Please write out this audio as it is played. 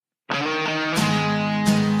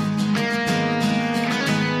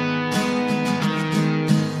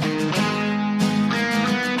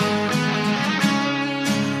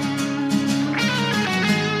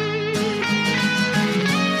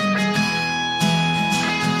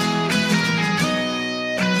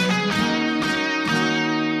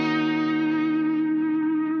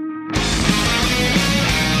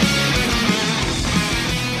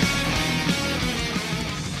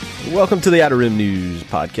Welcome to the Outer Rim News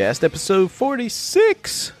Podcast, episode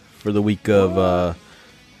 46 for the week of,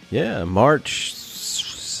 March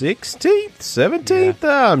 16th, 17th?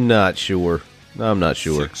 Yeah. I'm not sure.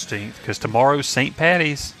 16th, because tomorrow's St.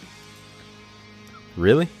 Patty's.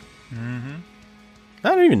 Really? Mm-hmm. I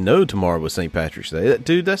didn't even know tomorrow was St. Patrick's Day.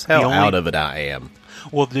 Dude, that's how out of it I am.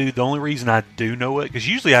 Well, dude, the only reason I do know it, because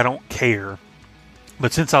usually I don't care,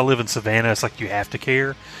 but since I live in Savannah, it's like you have to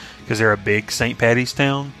care, because they're a big St. Patty's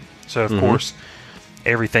town. So, of course,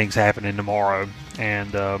 everything's happening tomorrow.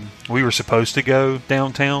 And we were supposed to go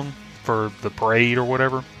downtown for the parade or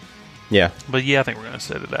whatever. Yeah. But, yeah, I think we're going to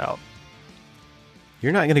set it out.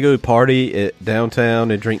 You're not going to go party at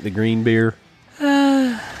downtown and drink the green beer?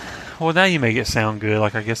 Well, now you make it sound good.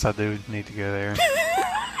 Like, I guess I do need to go there.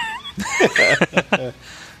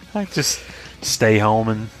 I just stay home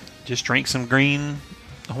and just drink some green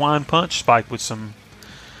Hawaiian punch spiked with some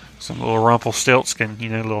little Rumpelstiltskin,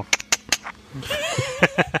 little...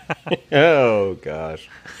 Oh, gosh.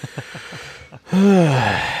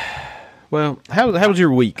 Well, how was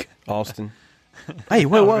your week, Austin? Hey,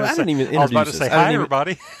 well, I didn't even introduce us. I was about to say hi,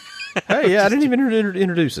 everybody. Hey, yeah, I didn't even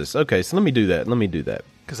introduce us. Okay, so let me do that.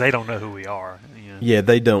 Because they don't know who we are. Yeah,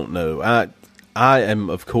 they don't know. I am,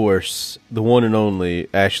 of course, the one and only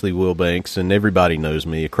Ashley Wilbanks, and everybody knows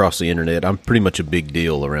me across the internet. I'm pretty much a big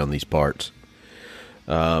deal around these parts.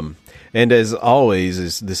 And as always,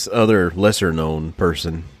 is this other lesser-known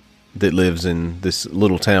person that lives in this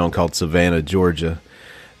little town called Savannah, Georgia.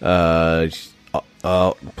 What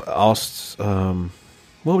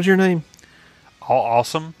was your name?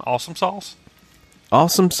 Awesome Sauce?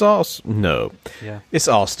 Awesome Sauce? No. Yeah. It's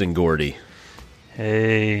Austin Gordy.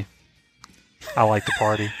 Hey, I like to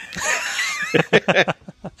party.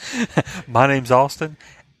 My name's Austin,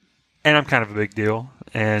 and I'm kind of a big deal.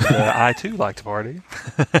 And I too like to party.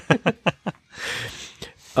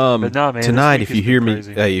 But no, man, tonight, if you hear me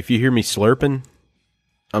slurping,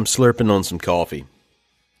 I'm slurping on some coffee.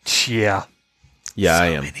 Yeah, I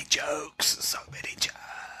am. So many jokes.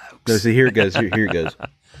 So here it goes. Here it goes.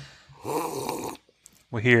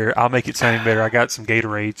 Well, here, I'll make it sound better. I got some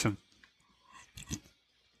Gatorade,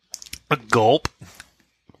 a gulp.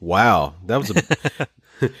 Wow, that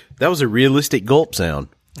was a realistic gulp sound.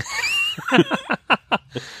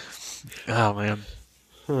 Oh man.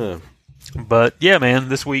 But yeah, man,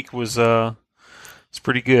 this week was it's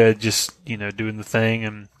pretty good. Just doing the thing,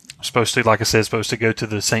 and I'm supposed to, like I said, supposed to go to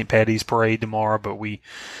the St. Patty's parade tomorrow. But we're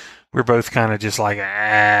both kind of just like,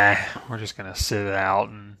 we're just gonna sit it out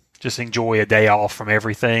and just enjoy a day off from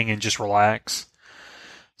everything and just relax.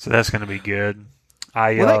 So that's gonna be good.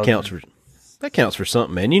 That counts for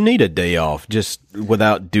something, man. You need a day off just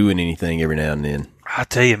without doing anything every now and then. I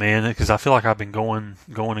tell you, man, because I feel like I've been going.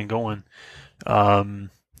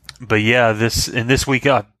 But yeah, this week,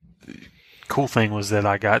 cool thing was that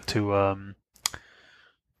I got to, I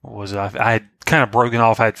had kind of broken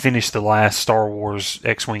off. I had finished the last Star Wars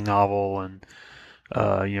X-Wing novel, and,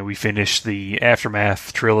 we finished the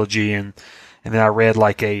Aftermath trilogy, and then I read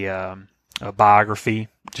like a biography,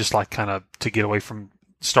 just like kind of to get away from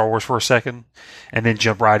Star Wars for a second, and then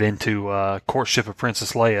jump right into Courtship of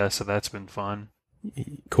Princess Leia, so that's been fun.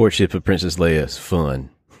 Courtship of Princess Leia is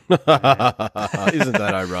fun. Isn't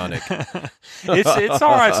that ironic? It's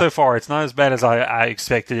all right so far. It's not as bad as I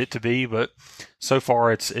expected it to be, but so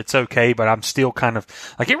far it's okay. But I'm still kind of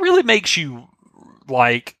like, it really makes you,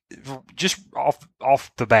 like, just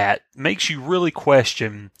off the bat, makes you really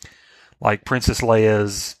question, like, Princess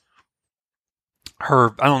Leia's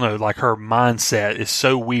her mindset is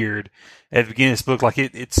so weird at the beginning of this book. Like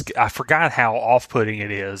I forgot how off-putting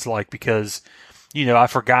it is, like, because I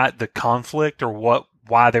forgot the conflict, or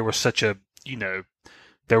why there was such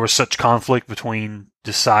conflict between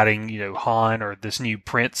deciding, Han or this new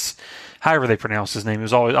prince, however they pronounce his name. It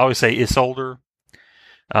was always say Isolde.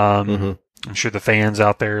 I'm sure the fans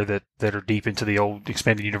out there that are deep into the old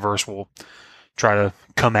expanded universe will try to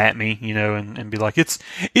come at me, and be like, it's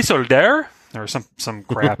Isolde or some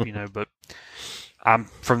crap, but I'm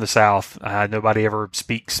from the South. Nobody ever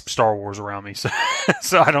speaks Star Wars around me, so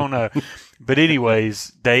I don't know. But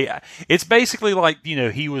anyways, it's basically like,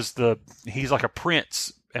 he's like a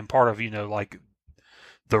prince and part of, like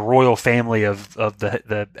the royal family of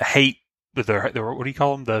the hate, what do you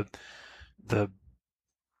call them? The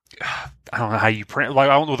I don't know how you print, like,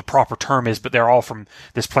 I don't know what the proper term is, but they're all from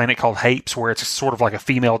this planet called Hapes, where it's sort of like a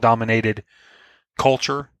female dominated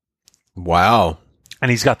culture. Wow. And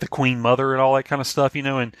he's got the queen mother and all that kind of stuff,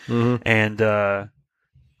 and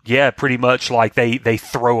yeah, pretty much like they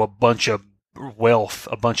throw a bunch of wealth,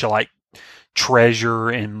 a bunch of like treasure,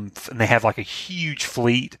 and they have like a huge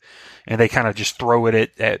fleet, and they kind of just throw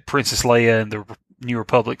it at Princess Leia and the New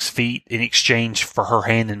Republic's feet in exchange for her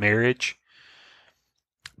hand in marriage.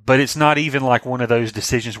 But it's not even like one of those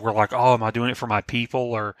decisions where like, oh, am I doing it for my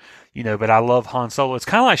people, or but I love Han Solo. It's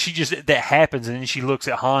kind of like that happens, and then she looks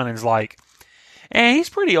at Han and is like, he's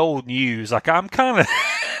pretty old news. Like, I'm kind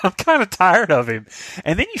of tired of him.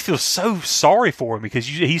 And then you feel so sorry for him because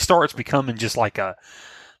he starts becoming just like a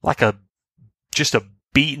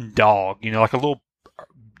beaten dog, like a little,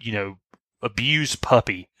 abused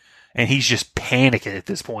puppy. And he's just panicking at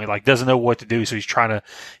this point, like doesn't know what to do. So he's trying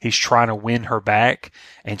to win her back,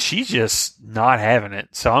 and she's just not having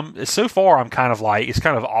it. So far I'm kind of like, it's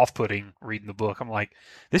kind of off-putting reading the book. I'm like,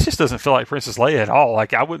 this just doesn't feel like Princess Leia at all.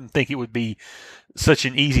 Like, I wouldn't think it would be such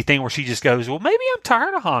an easy thing where she just goes, well, maybe I'm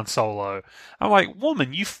tired of Han Solo. I'm like,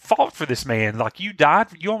 woman, you fought for this man. Like, you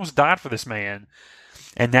almost died for this man.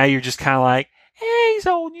 And now you're just kind of like, he's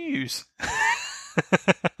old news.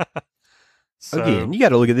 So, again, you got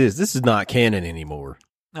to look at this. This is not canon anymore.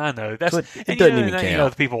 I know. It doesn't even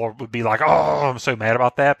count. The people would be like, oh, I'm so mad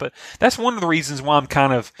about that. But that's one of the reasons why I'm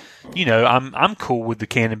kind of, I'm cool with the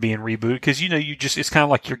canon being rebooted, because, it's kind of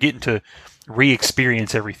like you're getting to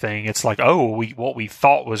re-experience everything. It's like, oh, what we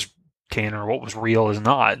thought was canon or what was real is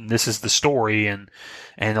not. And this is the story. And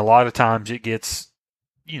a lot of times it gets,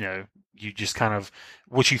 you just kind of,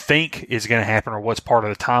 what you think is going to happen or what's part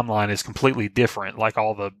of the timeline is completely different. Like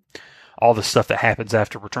all the stuff that happens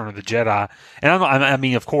after Return of the Jedi. And I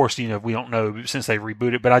mean, of course, we don't know since they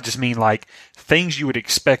rebooted, but I just mean like things you would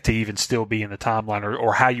expect to even still be in the timeline,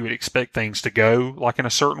 or how you would expect things to go, like in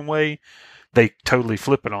a certain way, they totally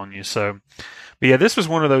flip it on you. So, but yeah, this was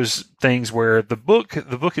one of those things where the book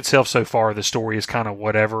itself so far, the story is kind of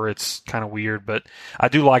whatever. It's kind of weird, but I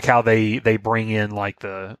do like how they bring in like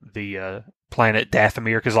the planet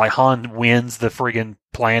Dathomir, because like Han wins the friggin'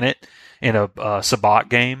 planet in a Sabacc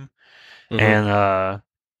game. Mm-hmm.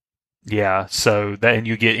 And so that, and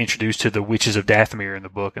you get introduced to the witches of Dathomir in the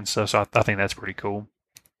book and stuff. So I think that's pretty cool.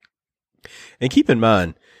 And keep in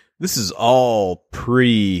mind, this is all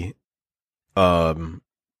pre. Well,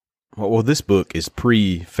 this book is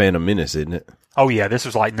pre Phantom Menace, isn't it? Oh yeah, this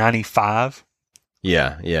was like 95.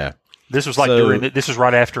 Yeah. This was like this was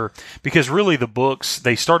right after, because really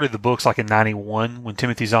they started the books like in 91 when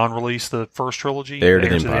Timothy Zahn released the first trilogy, Heir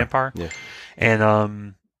to the Empire. Yeah.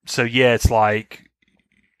 And so yeah, it's like,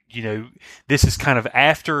 this is kind of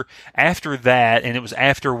after that, and it was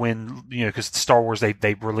after when, because Star Wars,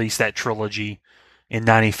 they released that trilogy in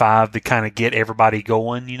 95 to kind of get everybody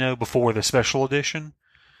going, before the special edition.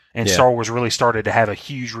 And Star Wars really started to have a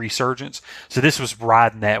huge resurgence. So this was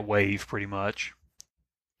riding that wave pretty much.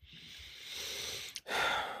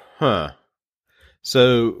 Huh.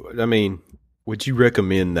 So, I mean, would you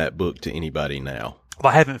recommend that book to anybody now?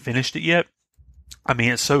 Well, I haven't finished it yet. I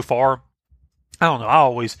mean, it's so far, I don't know.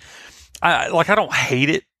 I don't hate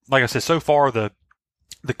it. Like I said, so far the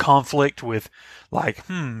conflict with like,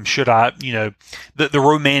 should I, the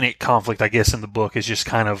romantic conflict, I guess, in the book is just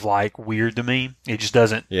kind of like weird to me. It just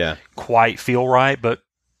doesn't quite feel right. But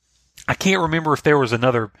I can't remember if there was if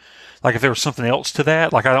there was something else to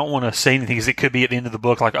that. Like, I don't want to say anything because it could be at the end of the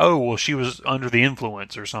book, like, oh, well, she was under the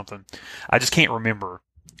influence or something. I just can't remember.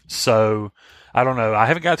 So, I don't know. I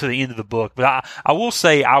haven't got to the end of the book, but I will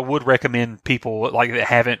say I would recommend people like that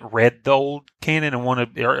haven't read the old canon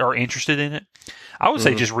and are interested in it. I would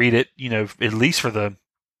say just read it, at least for the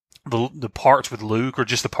parts with Luke, or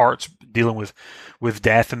just the parts dealing with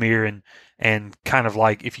Dathomir, and kind of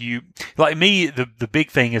like, if you like me, the big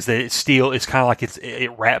thing is that it's kind of like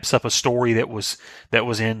it wraps up a story that was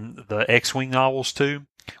in the X-Wing novels too.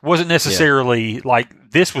 It wasn't necessarily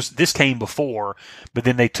like this came before, but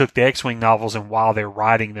then they took the X-Wing novels, and while they're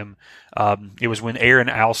writing them, it was when Aaron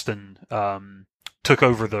Alston took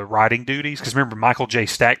over the writing duties, because remember Michael J.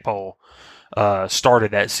 Stackpole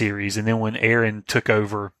started that series, and then when Aaron took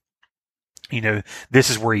over, this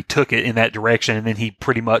is where he took it in that direction, and then he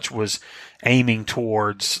pretty much was aiming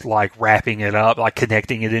towards like wrapping it up, like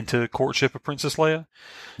connecting it into Courtship of Princess Leia.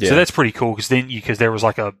 Yeah. So that's pretty cool, because there was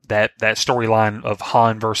like that storyline of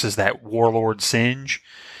Han versus that warlord Singe,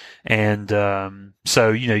 and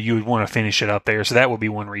so you would want to finish it up there. So that would be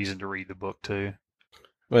one reason to read the book too.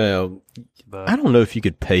 Well, I don't know if you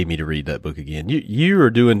could pay me to read that book again. You are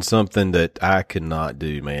doing something that I could not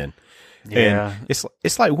do, man. Yeah, and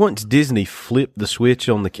it's like once Disney flipped the switch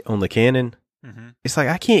on the canon, it's like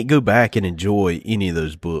I can't go back and enjoy any of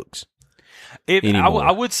those books.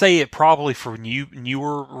 I would say it probably for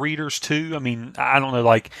newer readers too. I mean, I don't know,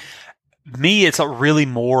 like Me, it's really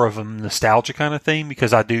more of a nostalgia kind of thing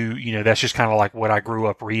because I do, that's just kind of like what I grew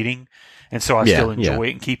up reading. And so I still enjoy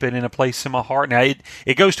it and keep it in a place in my heart. Now,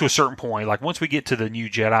 it goes to a certain point. Like, once we get to the new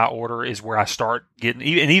Jedi Order is where I start getting,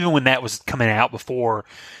 and even when that was coming out before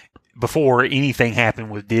anything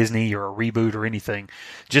happened with Disney or a reboot or anything,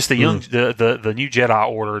 just the new Jedi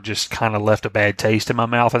Order just kind of left a bad taste in my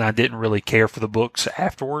mouth, and I didn't really care for the books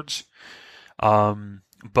afterwards.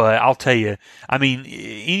 But I'll tell you, I mean,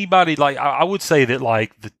 anybody, like, I would say that,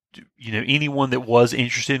 like, anyone that was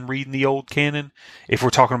interested in reading the old canon, if we're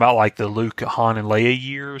talking about like the Luke, Han, and Leia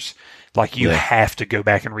years, like, you have to go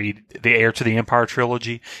back and read the Heir to the Empire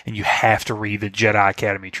trilogy, and you have to read the Jedi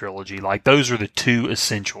Academy trilogy. Like, those are the two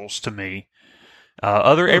essentials to me.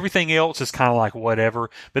 Everything else is kind of like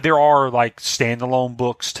whatever, but there are like standalone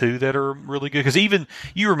books too that are really good. Because even,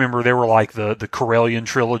 you remember, there were like the Corellian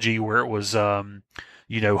trilogy where it was,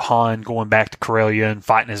 Han going back to Corellia and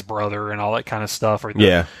fighting his brother and all that kind of stuff. Or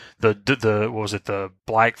the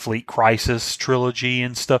Black Fleet Crisis trilogy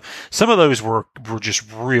and stuff. Some of those were just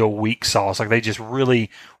real weak sauce. Like, they just really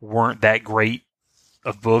weren't that great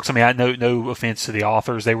of books. I mean, I know, no offense to the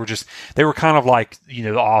authors. They were kind of like,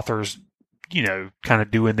 the authors, kind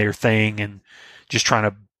of doing their thing and just trying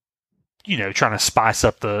to spice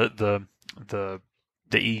up the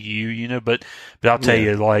EU, but I'll tell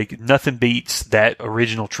you, like, nothing beats that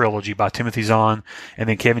original trilogy by Timothy Zahn, and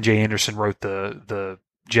then Kevin J. Anderson wrote the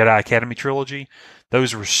Jedi Academy trilogy.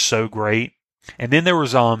 Those were so great. And then there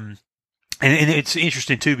was and it's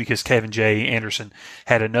interesting too because Kevin J. Anderson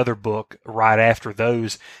had another book right after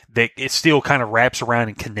those that it still kind of wraps around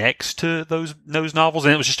and connects to those novels,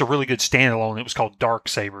 and it was just a really good standalone. It was called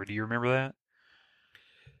Darksaber. Do you remember that?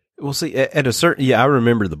 Well, see, at a certain, I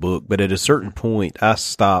remember the book, but at a certain point, I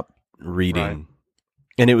stopped reading, right.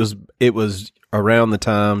 And it was around the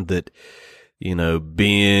time that,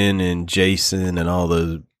 Ben and Jason and all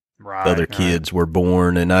the other kids were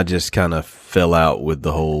born, and I just kind of fell out with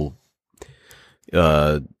the whole,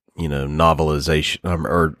 novelization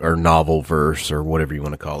or novel verse or whatever you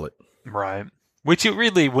want to call it. Right. Which it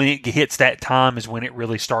really, when it hits that time, is when it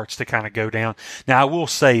really starts to kind of go down. Now, I will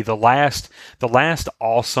say the last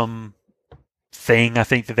awesome thing I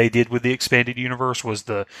think that they did with the expanded universe was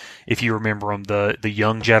if you remember them, the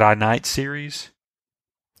Young Jedi Knights series.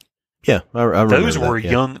 Yeah, I remember those were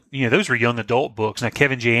young. Those were young adult books. Now,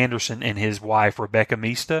 Kevin J. Anderson and his wife Rebecca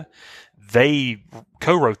Mista, they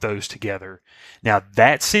co-wrote those together. Now,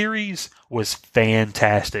 that series was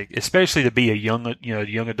fantastic, especially to be a young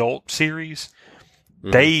adult series.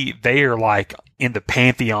 They are like in the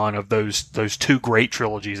pantheon of those two great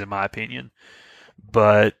trilogies, in my opinion.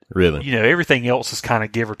 But really, everything else is kind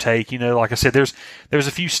of give or take. Like I said, there's a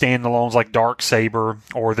few standalones like Darksaber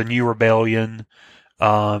or the New Rebellion.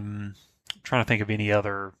 I'm trying to think of any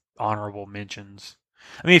other honorable mentions.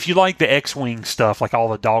 I mean, if you like the X-Wing stuff, like all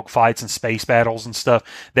the dogfights and space battles and stuff,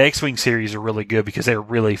 the X-Wing series are really good because they're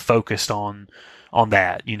really focused on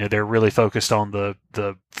that. They're really focused on the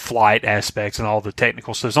flight aspects and all the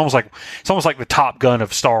technical stuff. It's almost like the Top Gun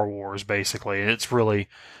of Star Wars, basically. And it's really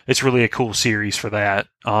a cool series for that.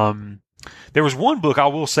 There was one book I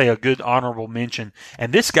will say a good honorable mention,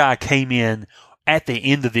 and this guy came in at the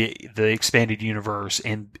end of the expanded universe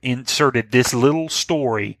and inserted this little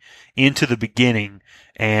story into the beginning.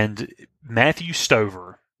 And Matthew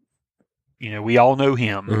Stover, we all know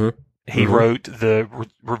him. Mm-hmm. He wrote the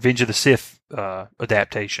Revenge of the Sith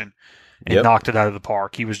adaptation and knocked it out of the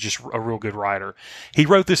park. He was just a real good writer. He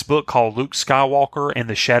wrote this book called Luke Skywalker and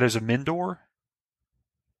the Shadows of Mindor.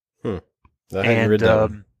 I hadn't read that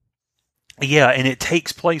one. Yeah, and it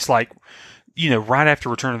takes place right after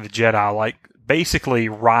Return of the Jedi, like basically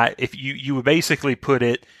if you would basically put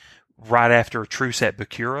it right after Truce at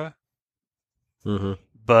Bakura. Mm-hmm.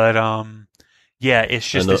 But it's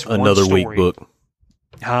just this one another story. weak book.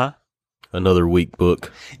 Huh? Another weak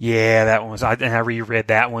book. Yeah, that one was. I reread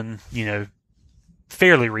that one,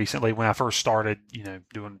 fairly recently when I first started,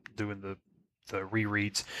 doing the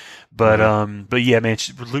rereads. But yeah, man,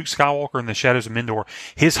 Luke Skywalker and the Shadows of Mindor.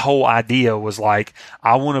 His whole idea was like,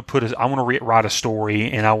 I want to write a story,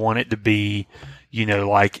 and I want it to be,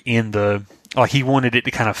 like he wanted it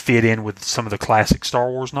to kind of fit in with some of the classic Star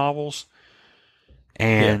Wars novels.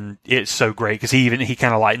 And it's so great because he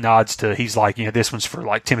kind of like nods to, he's like, this one's for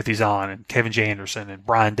like Timothy Zahn and Kevin J. Anderson and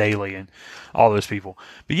Brian Daley and all those people.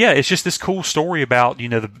 But yeah, it's just this cool story about,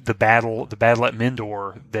 the battle at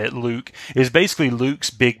Mindor that Luke is basically Luke's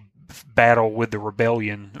big battle with the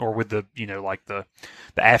rebellion, or with the, like the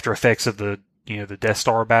after effects of the, the Death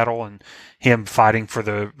Star battle, and him fighting for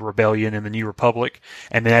the rebellion and the New Republic.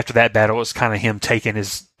 And then after that battle, it's kind of him taking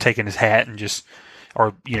his hat and just,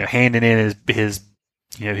 or handing in his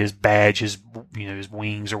his badge, his his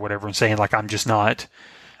wings or whatever, and saying like, I just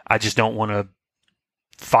don't want to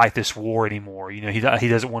fight this war anymore. He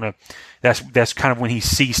doesn't want to. That's kind of when he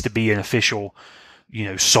ceased to be an official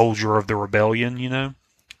soldier of the rebellion.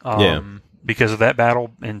 Because of that battle,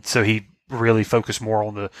 and so he really focused more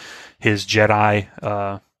on his Jedi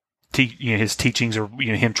his teachings, or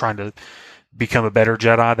him trying to become a better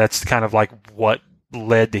Jedi. That's kind of like what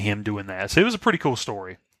led to him doing that. So it was a pretty cool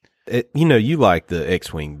story. You like the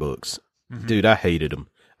X-Wing books, dude. I hated them.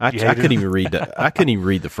 I couldn't even read that. I couldn't even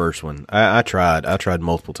read the first one. I tried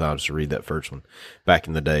multiple times to read that first one back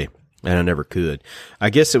in the day, and I never could. I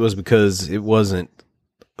guess it was because it wasn't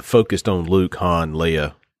focused on Luke, Han,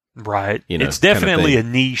 Leia. Right. It's definitely a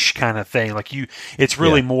niche kind of thing. Like it's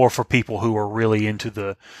really more for people who are really into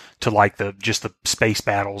the space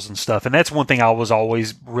battles and stuff. And that's one thing I was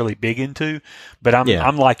always really big into. But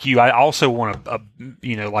I'm like you. I also want a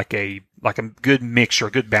good mixture,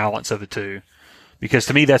 a good balance of the two. Because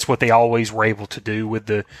to me, that's what they always were able to do with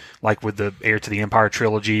the Heir to the Empire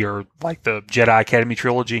trilogy, or like the Jedi Academy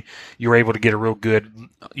trilogy. You were able to get a real good,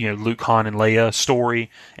 Luke, Han, and Leia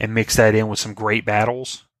story and mix that in with some great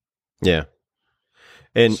battles. Yeah.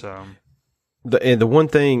 And the one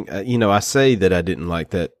thing, I say that I didn't like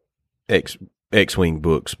that X-Wing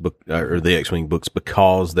books, or the X-Wing books,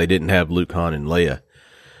 because they didn't have Luke, Han, and Leia.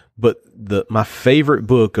 But my favorite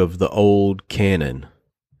book of the old canon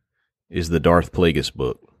is the Darth Plagueis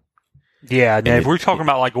book. Yeah, now if we're talking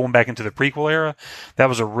about like going back into the prequel era, that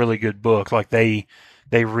was a really good book. Like they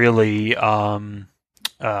really I'll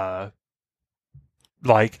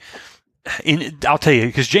tell you,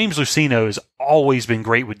 because James Luceno has always been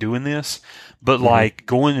great with doing this, but like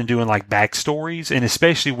going and doing like backstories, and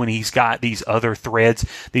especially when he's got these other threads,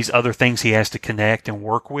 these other things he has to connect and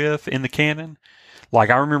work with in the canon. Like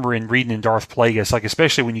I remember reading in Darth Plagueis, like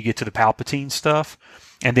especially when you get to the Palpatine stuff,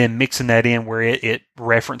 and then mixing that in where it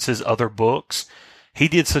references other books. He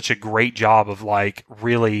did such a great job of like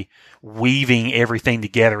really weaving everything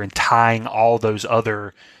together and tying all those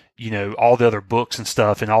other all the other books and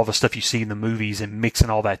stuff, and all the stuff you see in the movies, and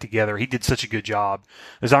mixing all that together. He did such a good job.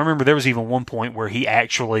 As I remember, there was even one point where he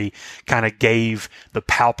actually kind of gave the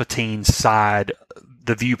Palpatine side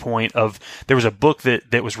the viewpoint of, there was a book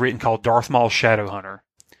that was written called Darth Maul's Shadowhunter.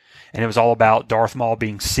 And it was all about Darth Maul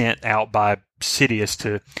being sent out by Sidious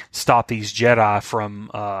to stop these Jedi from,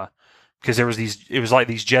 because it was like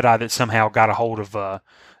these Jedi that somehow got a hold of,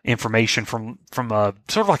 information from a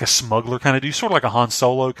sort of like a smuggler kind of dude, sort of like a Han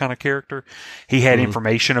Solo kind of character. He had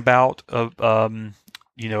information about about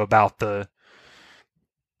the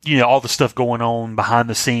all the stuff going on behind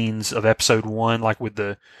the scenes of Episode 1, like with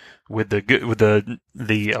the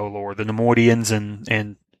Neimoidians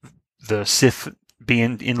and the Sith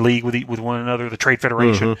being in league with one another, the Trade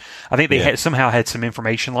Federation. I think they somehow had some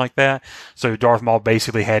information like that. So Darth Maul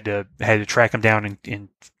basically had to track them down and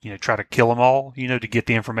try to kill them all, to get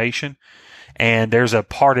the information. And there's a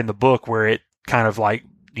part in the book where it kind of like,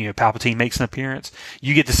 Palpatine makes an appearance.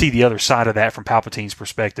 You get to see the other side of that from Palpatine's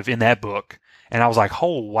perspective in that book. And I was like,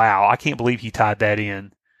 oh, wow, I can't believe he tied that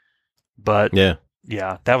in. But yeah,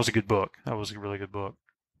 that was a good book. That was a really good book.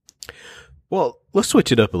 Well, let's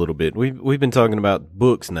switch it up a little bit. We've been talking about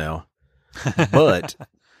books now, but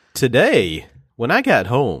today when I got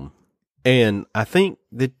home, and I think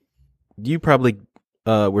that you probably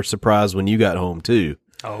were surprised when you got home too.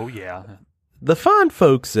 Oh yeah, the fine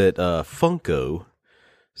folks at Funko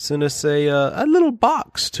sent us a little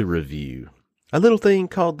box to review, a little thing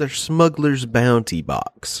called their Smuggler's Bounty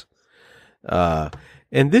box. And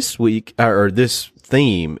this week, or this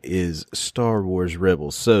theme is Star Wars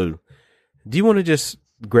Rebels. So, do you want to just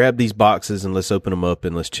grab these boxes and let's open them up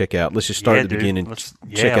and let's check out? Let's just start at the beginning and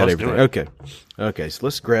check out everything. Okay. So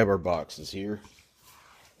let's grab our boxes here,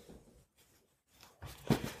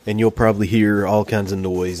 and you'll probably hear all kinds of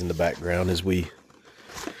noise in the background as we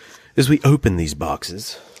open these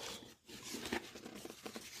boxes.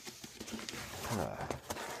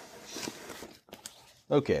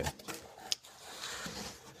 Okay.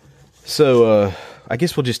 So I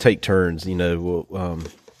guess we'll just take turns.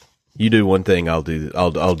 You do one thing, I'll do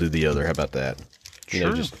the other. How about that?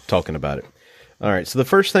 Sure. Just talking about it. All right. So the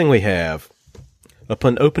first thing we have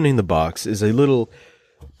upon opening the box is a little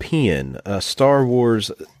pin, a Star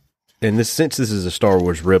Wars, and since this is a Star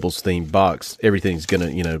Wars Rebels themed box, everything's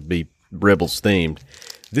gonna be Rebels themed.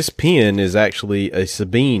 This pin is actually a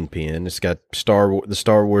Sabine pin. It's got the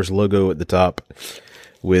Star Wars logo at the top,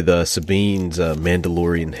 with Sabine's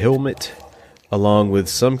Mandalorian helmet, along with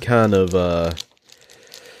some kind of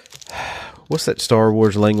what's that Star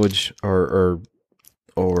Wars language or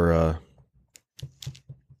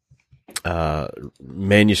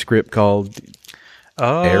manuscript called?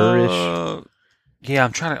 Errorish? Yeah,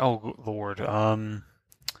 I'm trying to. Oh Lord.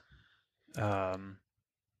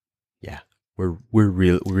 Yeah, we're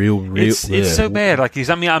real. It's so bad. Like these.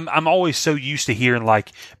 I mean, I'm always so used to hearing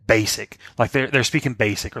like basic, like they're speaking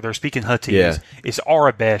basic or they're speaking Huttese. Yeah. It's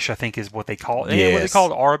Arabesh, I think, is what they call it. Yeah, what they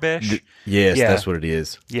call it, Arabesh. Yes, Yeah. that's what it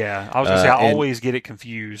is. Yeah, I was gonna say I always get it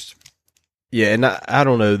confused. Yeah, and I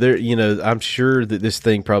don't know. There, I'm sure that this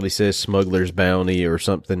thing probably says Smuggler's Bounty or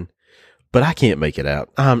something, but I can't make it out.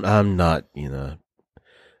 I'm not,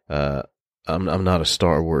 I'm not a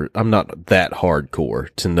Star Wars. I'm not that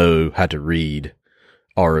hardcore to know how to read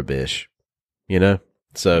Arabish,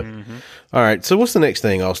 So, all right. So, what's the next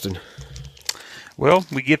thing, Austin? Well,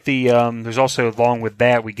 we get the. There's also along with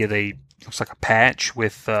that we get looks like a patch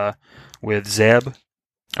with Zeb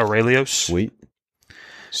Aurelios. Sweet.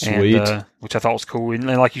 And, which I thought was cool. And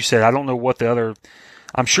like you said, I don't know what the other.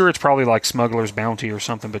 I'm sure it's probably like Smuggler's Bounty or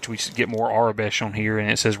something, but we get more Arabesh on here, and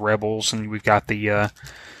it says Rebels, and we've got the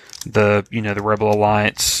Rebel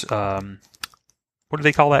Alliance. What do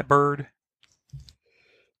they call that bird?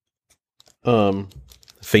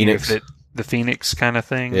 Phoenix. The Phoenix kind of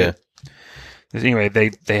thing. Yeah. Anyway,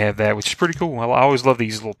 they have that, which is pretty cool. I always love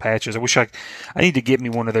these little patches. I wish I need to get me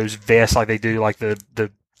one of those vests like they do, like the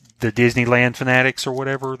Disneyland fanatics or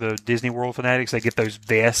whatever, the Disney World fanatics. They get those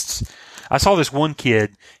vests. I saw this one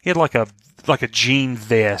kid. He had like a jean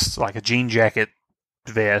vest, like a jean jacket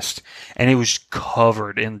vest, and it was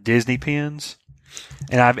covered in Disney pins.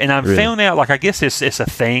 And I've really? Found out, like, I guess it's a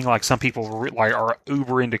thing. Like some people like are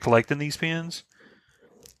uber into collecting these pins.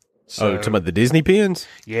 So, talking about the Disney pins?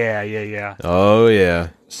 Yeah. Oh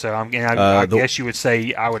yeah. So I guess you would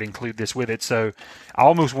say I would include this with it. So I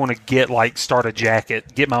almost want to start a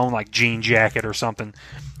jacket, get my own like jean jacket or something,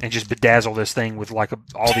 and just bedazzle this thing with like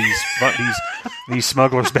all these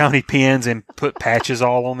Smuggler's Bounty pins and put patches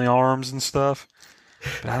all on the arms and stuff.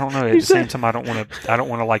 But I don't know. At the same time, I don't want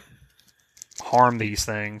to like harm these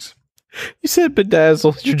things. You said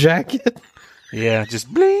bedazzle your jacket. Yeah,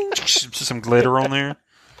 just bling, some glitter on there.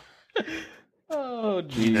 Oh,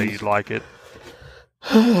 geez. You'd like it.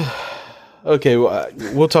 Okay, well,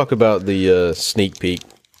 we'll talk about the sneak peek.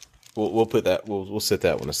 We'll put that. We'll set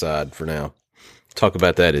that one aside for now. Talk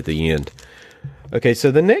about that at the end. Okay,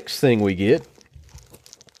 so the next thing we get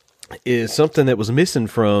is something that was missing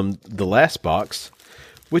from the last box,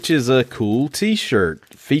 which is a cool T-shirt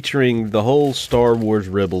featuring the whole Star Wars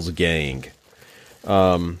Rebels gang.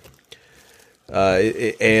 And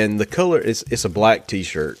the color it's a black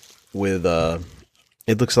T-shirt with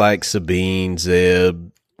it looks like Sabine, Zeb,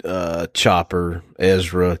 Chopper,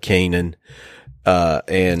 Ezra, Kanan,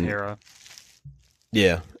 and Hera.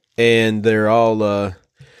 Yeah, and they're all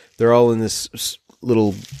in this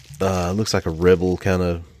little looks like a rebel kind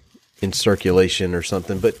of in circulation or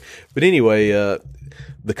something. But anyway,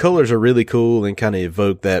 the colors are really cool and kind of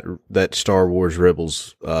evoke that Star Wars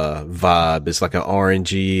Rebels vibe. It's like an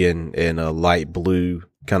orangey and a light blue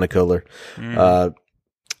kind of color.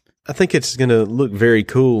 I think it's gonna look very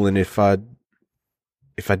cool. And if I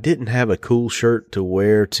didn't have a cool shirt to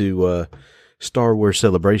wear to Star Wars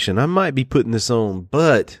Celebration, I might be putting this on.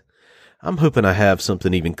 But I'm hoping I have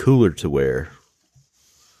something even cooler to wear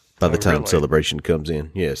by the time Celebration comes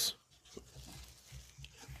in. Yes.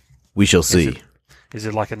 We shall see. Is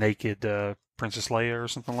it like a naked Princess Leia or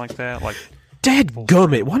something like that? Like,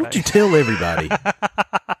 dadgummit, why don't you tell everybody?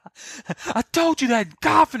 I told you that in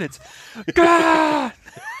confidence. God!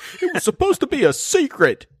 It was supposed to be a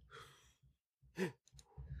secret.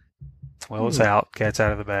 Well, it's out. Cat's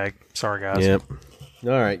out of the bag. Sorry, guys. Yep. All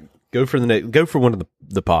right. Go for the next. Go for one of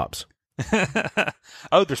the pops.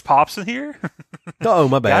 Oh, there's pops in here? Oh,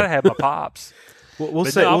 my bad. Gotta have my pops. We'll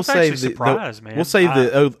save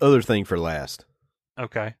the other thing for last.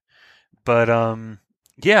 Okay. But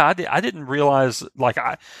yeah, I didn't realize, like,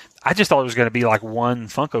 I just thought it was going to be like one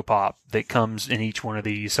Funko Pop that comes in each one of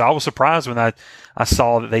these. So I was surprised when I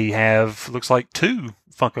saw that they have, looks like 2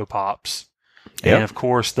 Funko Pops. Yep. And of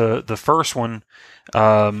course the first one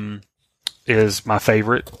is my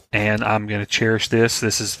favorite, and I'm going to cherish this.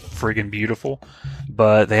 This is friggin' beautiful.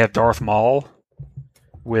 But they have Darth Maul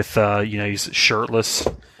with he's shirtless.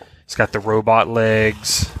 He's got the robot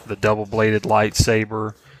legs, the double-bladed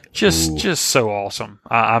lightsaber. Just so awesome.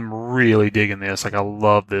 I'm really digging this. Like, I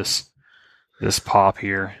love this pop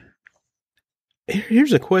here.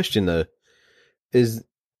 Here's a question though: Is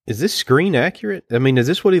this screen accurate? I mean, is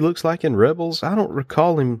this what he looks like in Rebels? I don't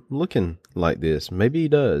recall him looking like this. Maybe he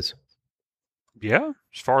does. Yeah,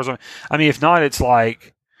 as far as I mean, if not, it's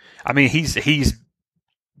like, I mean, he's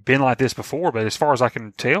been like this before, but as far as I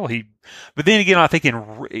can tell, but then again, I think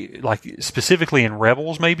like specifically in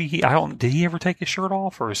Rebels, maybe did he ever take his shirt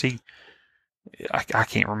off, or is he, I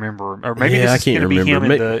can't remember, or maybe this is going to be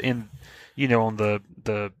him on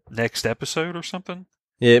the next episode or something.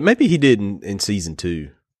 Yeah, maybe he did in season 2.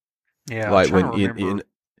 Yeah, like when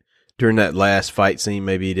during that last fight scene,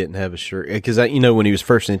 maybe he didn't have a shirt because when he was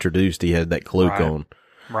first introduced, he had that cloak on.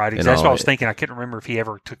 Right, exactly. That's what I was thinking. I couldn't remember if he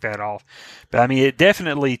ever took that off, but I mean, it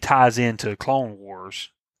definitely ties into Clone Wars.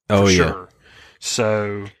 For sure.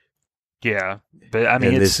 So, yeah, but I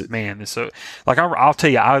mean, I'll tell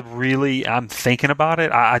you, I'm thinking about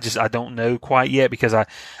it. I don't know quite yet because I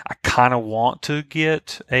kind of want to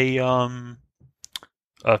get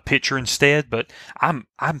a picture instead, but I'm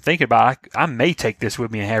thinking about it. I may take this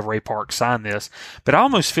with me and have Ray Park sign this, but I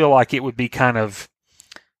almost feel like it would be kind of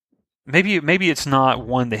maybe it's not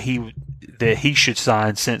one that he should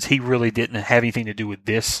sign since he really didn't have anything to do with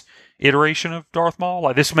this iteration of Darth Maul.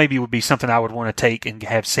 Like this maybe would be something I would want to take and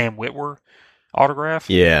have Sam Witwer autograph.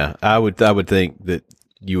 Yeah, I would think that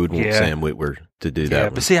you would want Sam Witwer to do that. Yeah,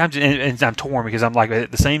 but see, I'm torn because I'm like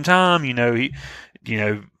at the same time,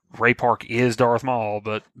 Ray Park is Darth Maul,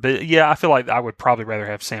 but yeah, I feel like I would probably rather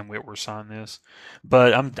have Sam Witwer sign this.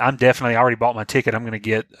 But I'm definitely, I already bought my ticket. I'm going to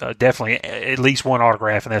get definitely at least one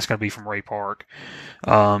autograph, and that's going to be from Ray Park.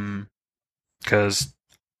 Because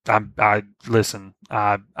I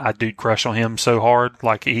do crush on him so hard.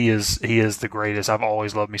 Like he is the greatest. I've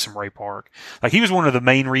always loved me some Ray Park. Like he was one of the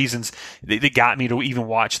main reasons that got me to even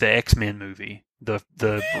watch the X-Men movie. The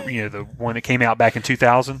one that came out back in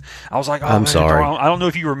 2000. I was like, I'm sorry. I don't know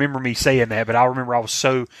if you remember me saying that, but I remember I was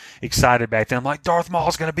so excited back then. I'm like, Darth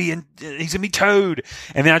Maul's going to be he's going to be Toad.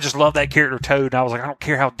 And then I just love that character Toad. And I was like, I don't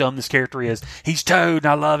care how dumb this character is. He's Toad and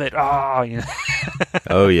I love it.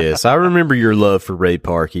 Oh yes. I remember your love for Ray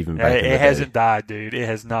Park even back in the day. It hasn't died, dude. It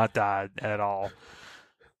has not died at all.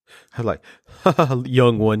 I'm like,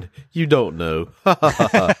 young one, you don't know.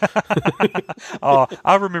 Oh,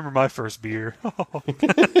 I remember my first beer.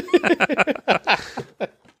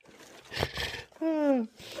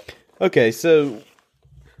 Okay, so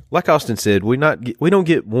like Austin said, we don't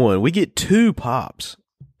get one, we get 2 pops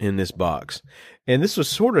in this box, and this was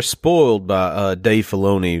sort of spoiled by Dave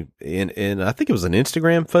Filoni. And I think it was an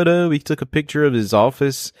Instagram photo. He took a picture of his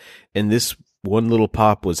office, and this one little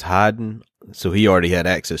pop was hiding. So he already had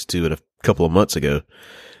access to it a couple of months ago.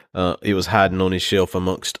 It was hiding on his shelf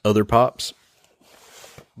amongst other pops.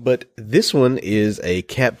 But this one is a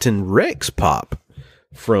Captain Rex pop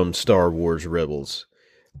from Star Wars Rebels.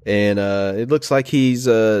 And it looks like he's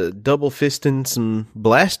double fisting some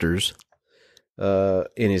blasters in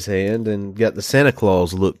his hand and got the Santa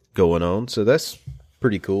Claus look going on. So that's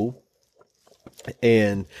pretty cool.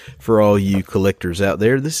 And for all you collectors out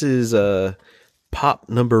there, this is pop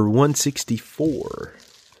number 164.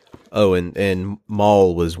 Oh, and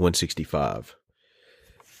Maul was 165.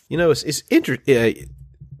 It's interesting.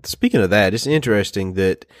 Speaking of that, it's interesting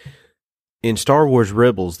that in Star Wars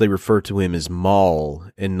Rebels, they refer to him as Maul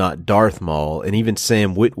and not Darth Maul. And even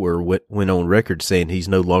Sam Witwer went on record saying he's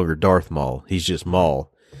no longer Darth Maul. He's just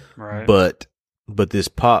Maul. Right. But this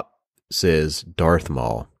pop says Darth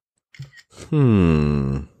Maul.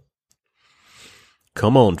 Come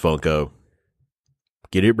on, Funko.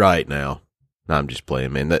 Get it right now. No, I'm just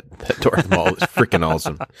playing, man. That Darth Maul is freaking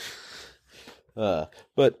awesome.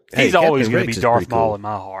 But he's always going to be Darth Maul in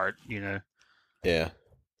my heart, Yeah.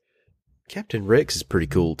 Captain Rex is pretty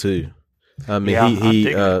cool too. I mean,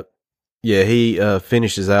 he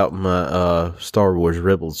finishes out my Star Wars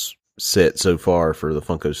Rebels set so far for the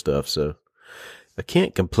Funko stuff, so I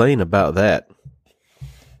can't complain about that.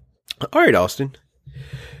 All right, Austin.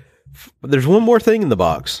 There's one more thing in the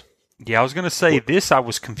box. Yeah, I was going to say this I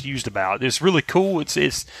was confused about. It's really cool.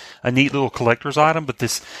 It's a neat little collector's item, but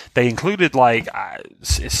they included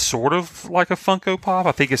it's sort of like a Funko Pop.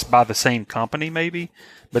 I think it's by the same company maybe,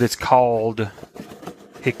 but it's called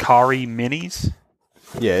Hikari Minis.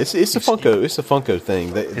 Yeah, it's a Funko thing. It's a Funko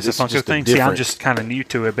thing. See, I'm just kind of new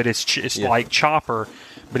to it, but it's like Chopper,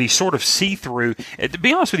 but he's sort of see-through. To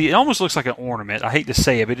be honest with you, it almost looks like an ornament. I hate to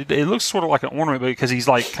say it, but it looks sort of like an ornament because he's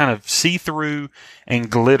like kind of see-through and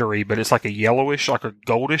glittery, but it's like a yellowish, like a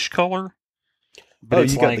goldish color. But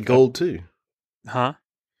you got the gold too. Huh?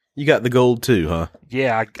 You got the gold too, huh?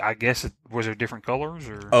 Yeah, I guess was there different colors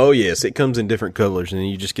or? Oh yes, it comes in different colors, and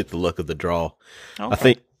you just get the luck of the draw.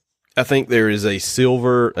 Okay. I think there is a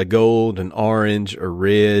silver, a gold, an orange, a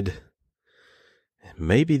red.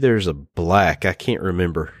 Maybe there's a black. I can't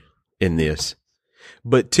remember in this.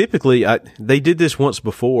 But typically, they did this once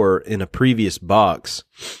before in a previous box,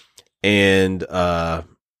 and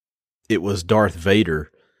it was Darth Vader.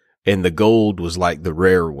 and the gold was like the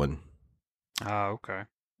rare one Oh, okay.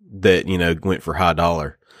 that, went for high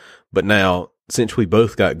dollar. But now, since we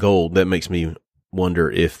both got gold, that makes me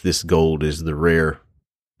wonder if this gold is the rare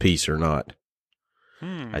piece or not.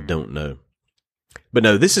 I don't know. But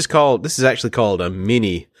no, this is actually called a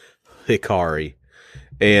mini Hikari.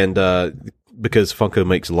 And because Funko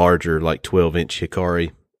makes larger, like 12-inch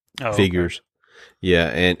Hikari figures. Okay. Yeah,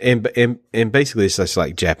 and basically it's just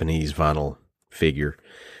like Japanese vinyl figure.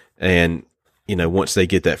 And, once they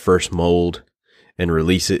get that first mold and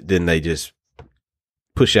release it, then they just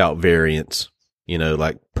push out variants,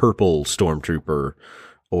 like purple Stormtrooper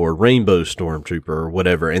or rainbow Stormtrooper or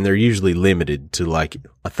whatever. And they're usually limited to like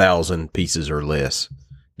 1,000 pieces or less,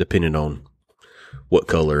 depending on what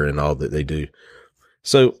color and all that they do.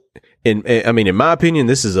 So, in my opinion,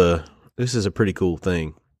 this is a pretty cool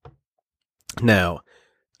thing. Now,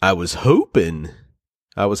 I was hoping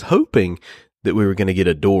that we were going to get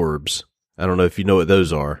Adorbs. I don't know if you know what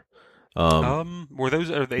those are. Are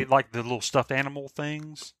they like the little stuffed animal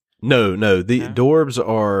things? No. The Adorbs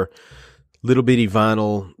are little bitty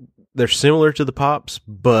vinyl. They're similar to the Pops,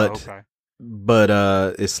 but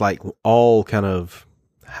it's like all kind of,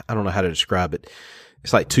 I don't know how to describe it.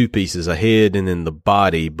 It's like two pieces, a head and then the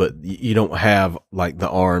body, but you don't have like the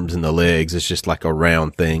arms and the legs. It's just like a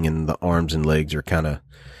round thing, and the arms and legs are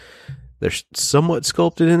they're somewhat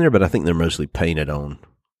sculpted in there, but I think they're mostly painted on.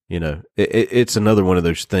 It's another one of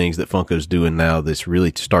those things that Funko's doing now that's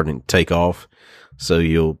really starting to take off. So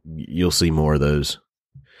you'll see more of those.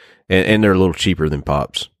 And they're a little cheaper than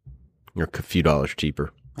Pops. They're a few dollars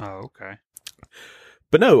cheaper. Oh, okay.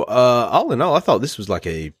 But no, all in all, I thought this was like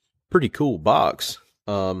a pretty cool box.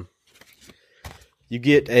 You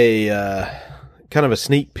get a kind of a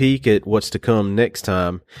sneak peek at what's to come next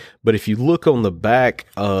time. But if you look on the back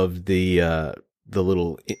of the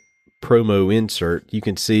little promo insert, you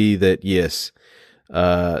can see that yes,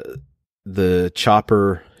 the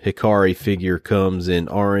Chopper Hikari figure comes in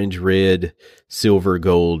orange, red, silver,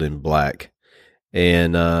 gold, and black.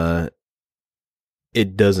 And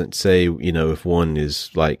it doesn't say, if one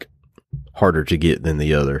is like harder to get than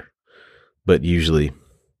the other. But usually,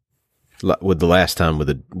 with the last time with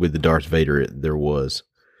the Darth Vader, there was.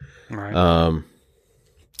 Right.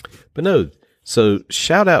 But no. So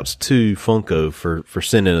shout outs to Funko for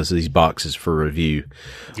sending us these boxes for review.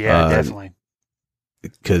 Yeah, definitely.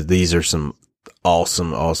 Because these are some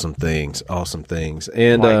awesome things.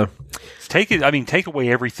 And take away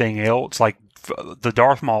everything else. Like the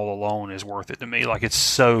Darth Maul alone is worth it to me. Like it's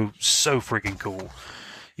so freaking cool.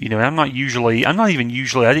 I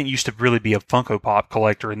didn't used to really be a Funko Pop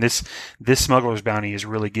collector, and this Smuggler's Bounty is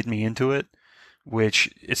really getting me into it, which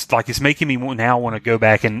it's making me now want to go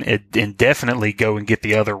back and definitely go and get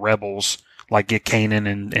the other Rebels, like get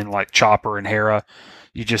Kanan and like Chopper and Hera.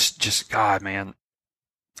 You just God, man,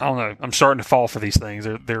 I don't know. I'm starting to fall for these things.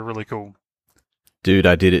 They're really cool. Dude,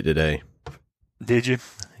 I did it today. Did you?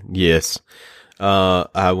 Yes.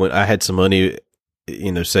 I had some money,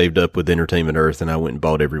 saved up with Entertainment Earth, and I went and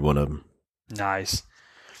bought every one of them. Nice.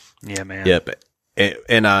 Yeah, man. Yep.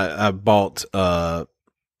 And I bought the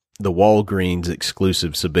Walgreens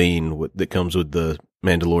exclusive Sabine that comes with the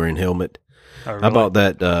Mandalorian helmet. Oh, really? I bought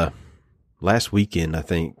that last weekend, I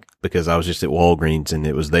think, because I was just at Walgreens and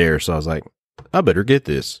it was there. So I was like, I better get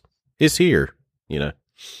this. It's here,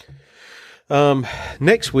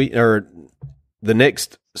 Next week, or the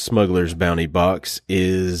next Smuggler's Bounty box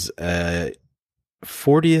is a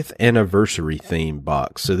 40th anniversary theme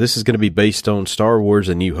box. So this is going to be based on Star Wars: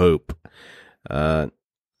 A New Hope.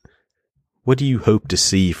 What do you hope to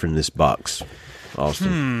see from this box,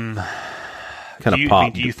 Austin? Kind of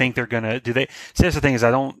pop. Do you think they're going to do they? See, that's the thing is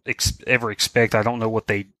I don't ever expect. I don't know what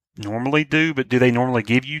they normally do, but do they normally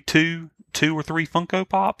give you two or three Funko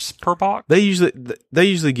Pops per box? They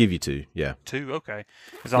usually give you two. Yeah, two. Okay,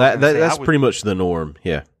 that's pretty much the norm.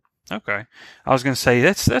 Yeah. Okay, I was going to say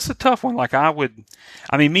that's a tough one. Like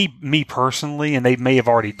me personally, and they may have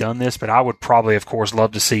already done this, but I would probably, of course,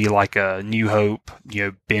 love to see like a New Hope,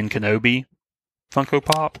 Ben Kenobi Funko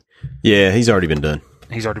Pop. Yeah, he's already been done.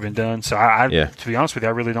 So to be honest with you,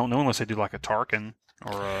 I really don't know unless they do like a Tarkin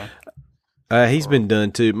or. He's been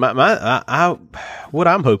done too. What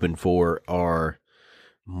I'm hoping for are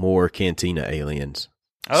more Cantina aliens,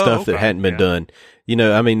 stuff that hadn't been done.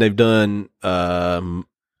 They've done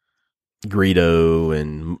Greedo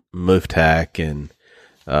and Muftak and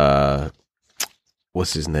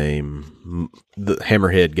what's his name, the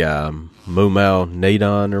Hammerhead guy, Momal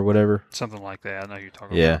Nadon or whatever, something like that. I know you're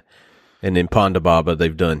talking. Yeah, about. And then Ponda Baba,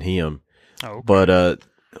 they've done him. Oh, okay.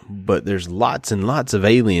 But there's lots and lots of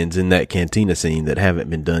aliens in that Cantina scene that haven't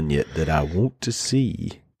been done yet that I want to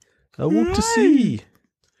see. I want to see.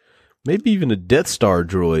 Maybe even a Death Star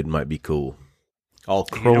droid might be cool. All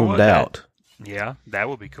chromed out. Yeah, that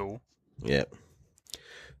would be cool. Yep.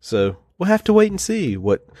 So we'll have to wait and see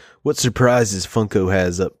what surprises Funko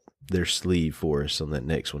has up their sleeve for us on that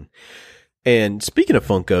next one. And speaking of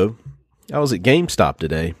Funko, I was at GameStop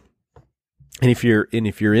today. And if you're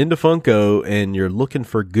into Funko and you're looking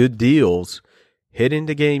for good deals, head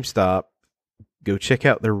into GameStop, go check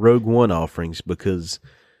out their Rogue One offerings, because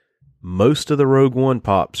most of the Rogue One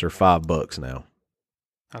pops are $5 now.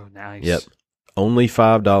 Oh, nice. Yep. Only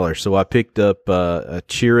 $5. So I picked up a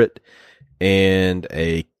Chirrut and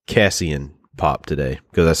a Cassian pop today,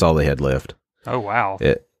 because that's all they had left. Oh, wow.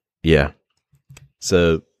 Yeah.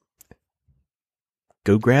 So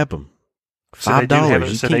go grab them.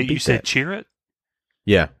 $5. You said Chirrut?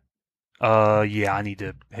 Yeah. Yeah, I need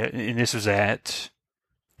to. And this was at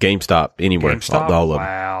GameStop, anywhere. GameStop? All of them.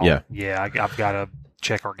 Wow. Yeah. Yeah, I've got to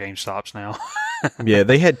check our GameStops now. Yeah,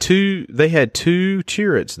 they had two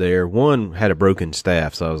Chirruts there. One had a broken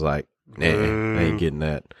staff, so I was like, nah, I ain't getting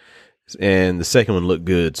that. And the second one looked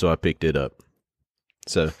good, so I picked it up.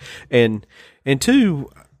 So, and two,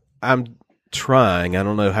 I'm trying, I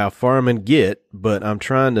don't know how far I'm going to get, but I'm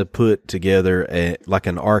trying to put together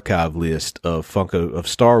an archive list of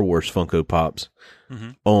Star Wars Funko Pops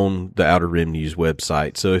on the Outer Rim News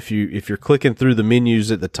website. So if you're clicking through the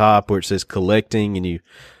menus at the top where it says collecting,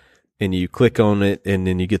 and you click on it, and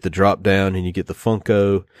then you get the drop down and you get the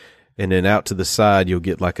Funko, and then out to the side, you'll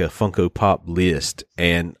get like a Funko Pop list.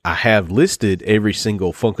 And I have listed every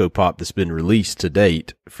single Funko Pop that's been released to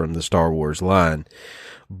date from the Star Wars line.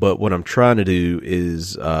 But what I'm trying to do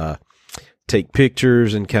is take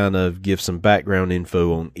pictures and kind of give some background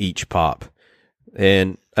info on each pop.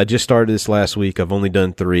 And I just started this last week. I've only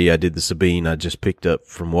done 3. I did the Sabine I just picked up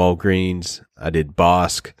from Walgreens. I did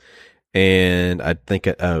Bosk. And I think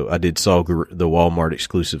I did the Walmart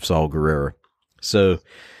exclusive Saul Guerrero. So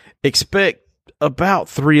expect about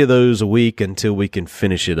 3 of those a week until we can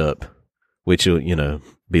finish it up, which will,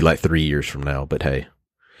 be like 3 years from now. But hey,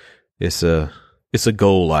 it's a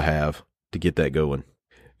goal I have to get that going.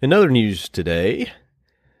 In other news today,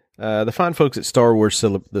 the fine folks at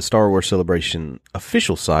the Star Wars Celebration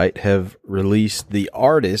official site have released the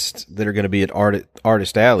artists that are going to be at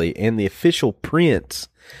Artist Alley and the official prints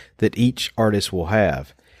that each artist will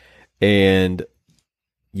have. And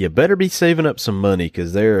you better be saving up some money,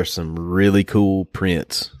 because there are some really cool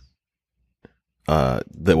prints that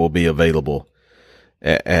will be available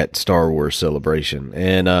at Star Wars Celebration.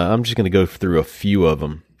 And I'm just going to go through a few of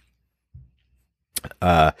them.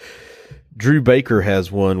 Drew Baker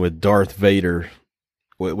has one with Darth Vader,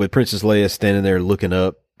 with Princess Leia standing there looking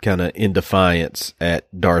up, kind of in defiance at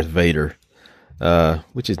Darth Vader,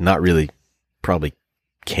 which is not really probably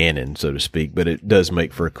canon, so to speak, but it does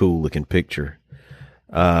make for a cool looking picture.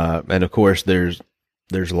 And of course, there's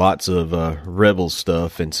lots of Rebels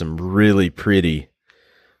stuff and some really pretty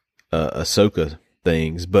Ahsoka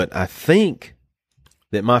things. But I think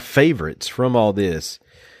that my favorites from all this,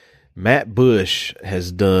 Matt Bush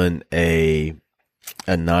has done a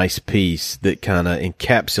nice piece that kind of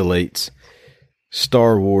encapsulates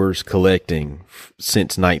Star Wars collecting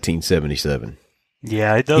since 1977.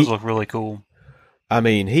 Yeah, it does look really cool. I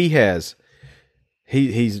mean, he's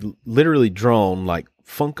literally drawn like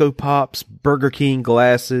Funko Pops, Burger King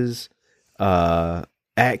glasses,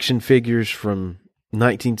 action figures from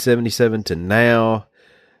 1977 to now.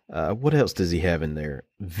 What else does he have in there?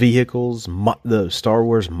 Vehicles, the Star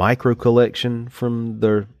Wars micro collection from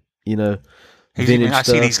their, vintage I stuff.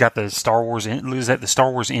 see he's got the Star Wars. Is that the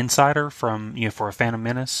Star Wars Insider from for a Phantom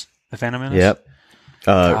Menace? The Phantom Menace. Yep.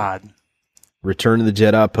 God. Return of the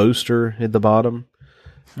Jedi poster at the bottom.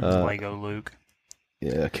 Lego Luke.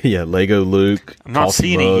 Yeah, Lego Luke. I'm not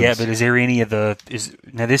seeing it yet, but is there any of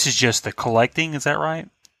now this is just the collecting, is that right?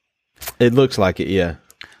 It looks like it, yeah.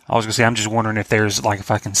 I was going to say, I'm just wondering if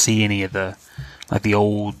if I can see any of the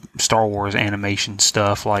old Star Wars animation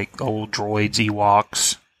stuff, like old droids,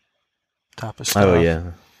 Ewoks type of stuff. Oh,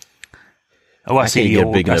 yeah. Oh, I see the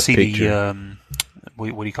old, big I enough see picture.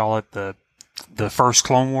 what do you call it? The first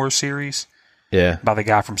Clone Wars series. Yeah. By the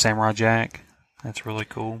guy from Samurai Jack. That's really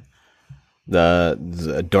cool.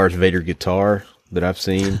 The Darth Vader guitar that I've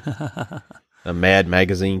seen. A Mad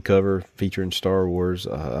magazine cover featuring Star Wars.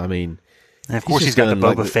 I mean, and of course he's got the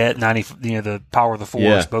Boba Fett the Power of the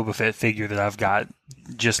Force Boba Fett figure that I've got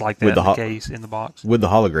just like that in the case in the box with the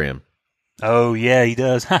hologram. Oh yeah, he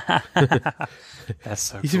does. That's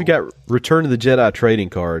so. He's even got Return of the Jedi trading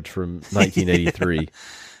cards from 1983.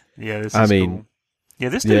 Yeah, this is cool. Yeah,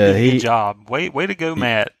 this dude did a good job. Way to go,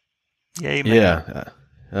 Matt. Yay, Matt. Yeah,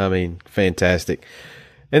 I mean, fantastic.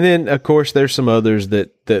 And then, of course, there's some others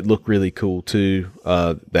that look really cool too.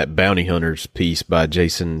 That Bounty Hunters piece by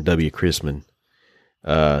Jason W. Chrisman.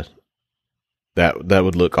 That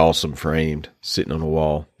would look awesome framed, sitting on a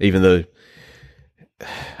wall. Even though,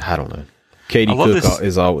 I don't know, Katie Cook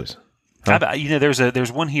is always. Huh?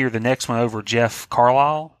 There's one here. The next one over, Jeff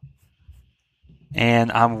Carlisle.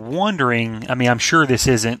 And I'm wondering, I mean, I'm sure this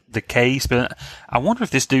isn't the case, but I wonder if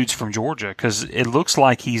this dude's from Georgia, because it looks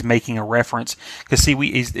like he's making a reference. Because, see,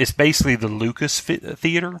 it's basically the Lucas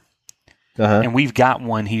Theater, and we've got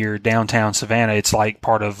one here downtown Savannah. It's like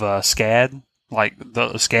part of SCAD. Like, the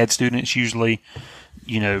SCAD students usually,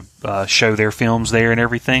 show their films there and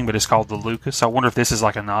everything, but it's called the Lucas. I wonder if this is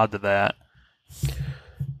like a nod to that.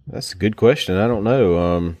 That's a good question. I don't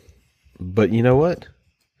know. But you know what?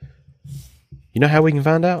 You know how we can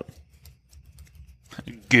find out?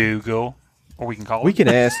 Google, or we can call. We can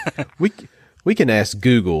ask. we can ask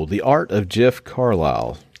Google the art of Jeff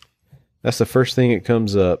Carlisle. That's the first thing that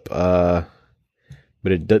comes up, but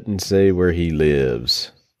it doesn't say where he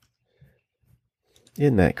lives.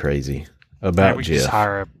 Isn't that crazy about we Jeff? Just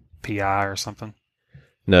hire a PI or something.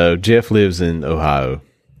 No, Jeff lives in Ohio.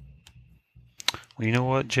 Well, you know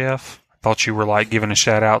what, Jeff? I thought you were like giving a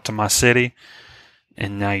shout out to my city,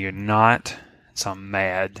 and now you're not. So I'm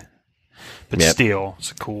mad. But still,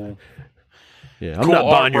 it's a cool. Yeah, I'm not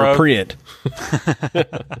buying your print.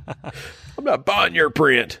 I'm not buying your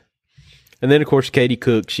print. And then, of course, Katie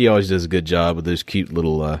Cook, she always does a good job with those cute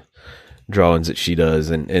little drawings that she does.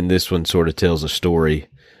 And this one sort of tells a story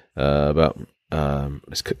about,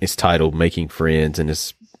 it's titled Making Friends, and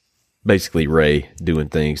it's basically Ray doing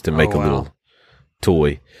things to make a little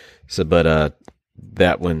toy. So, but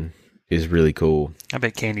that one is really cool. I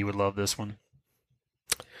bet Candy would love this one.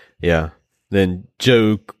 Yeah. Then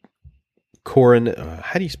Joe Coron,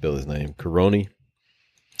 how do you spell his name? Coroni,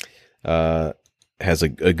 has a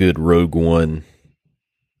good Rogue One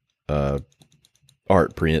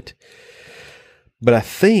art print. But I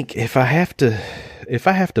think if I have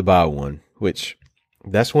to buy one, which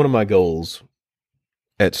that's one of my goals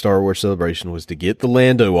at Star Wars Celebration, was to get the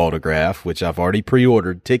Lando autograph, which I've already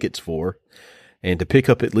pre-ordered tickets for, and to pick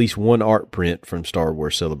up at least one art print from Star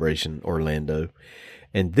Wars Celebration Orlando.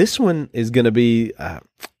 And this one is going to be,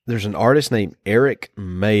 there's an artist named Eric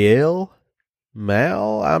Mal,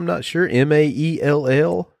 I'm not sure,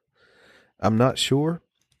 Maell, I'm not sure.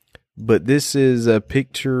 But this is a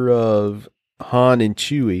picture of Han and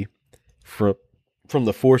Chewie from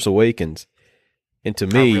The Force Awakens. And to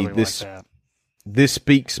me, really this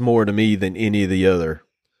speaks more to me than any of the other,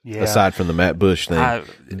 aside from the Matt Bush thing.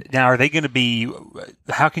 Now, are they going to be,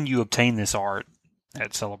 how can you obtain this art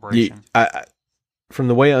at Celebration? From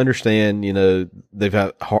the way I understand, they've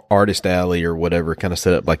got Artist Alley or whatever kind of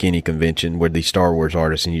set up like any convention where these Star Wars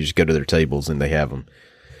artists, and you just go to their tables and they have them.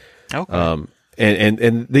 Okay.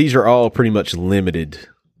 And these are all pretty much limited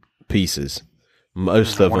pieces.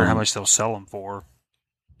 Most of them. I wonder how much they'll sell them for.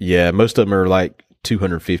 Yeah, most of them are like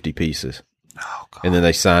 250 pieces. Oh, God. And then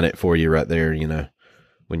they sign it for you right there,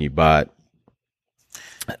 when you buy it.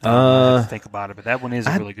 I have to think about it, but that one is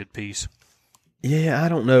a really good piece. Yeah, I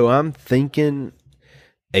don't know. I'm thinking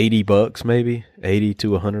 $80 maybe, $80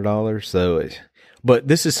 to $100. So, but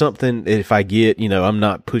this is something that if I get, I'm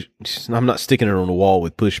not sticking it on the wall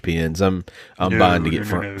with push pins. I'm buying to get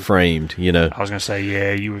framed. I was gonna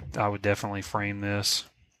say, I would definitely frame this.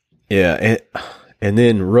 Yeah, and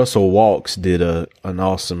then Russell Walks did an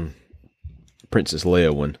awesome Princess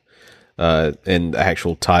Leia one, and the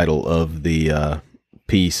actual title of the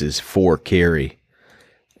piece is For Carrie,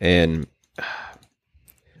 and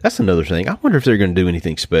that's another thing. I wonder if they're going to do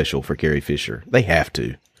anything special for Carrie Fisher. They have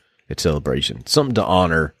to at Celebration. Something to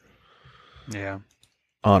honor. Yeah.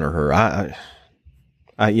 Honor her. I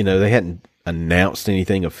they hadn't announced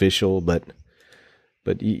anything official, but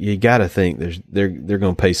you got to think they're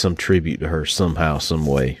going to pay some tribute to her somehow, some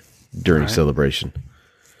way during Celebration.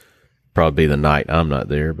 Probably the night I'm not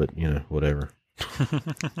there, but whatever.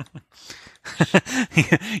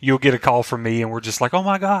 You'll get a call from me, and we're just like, "Oh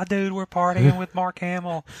my God, dude, we're partying with Mark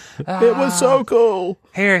Hamill. It was so cool.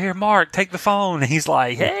 Here, Mark, take the phone." And he's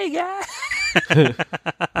like, "Hey, guy."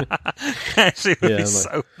 Actually, would be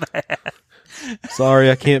so mad. Sorry,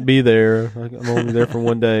 I can't be there. I'm only there for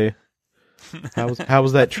one day. How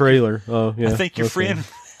was that trailer? Oh, yeah. I think your friend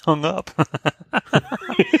hung up.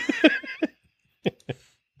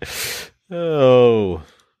 Oh,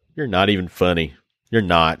 you're not even funny. You're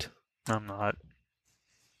not. I'm not.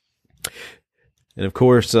 And of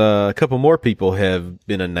course, a couple more people have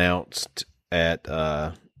been announced at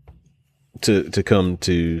to come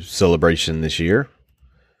to Celebration this year,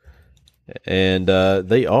 and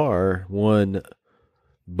they are one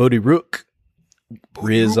Bodhi Rook,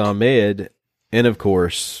 Riz Ahmed, and of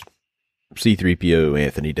course C-3PO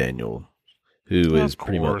Anthony Daniel, who is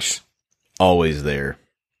pretty much always there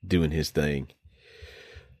doing his thing.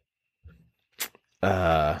 See,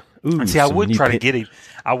 I would try to get him.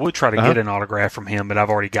 I would try to get an autograph from him, but I've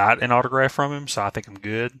already got an autograph from him, so I think I'm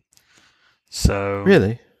good. So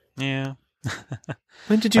really, yeah.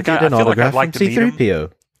 When did you get an autograph from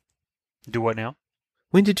C-3PO? Do what now?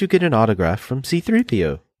 When did you get an autograph from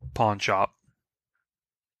C-3PO? Pawn shop.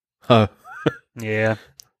 Huh. Yeah.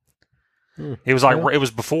 It was like it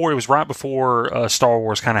was right before Star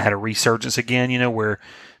Wars kind of had a resurgence again. You know, where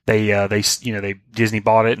they Disney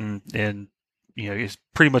bought it and it's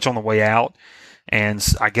pretty much on the way out. And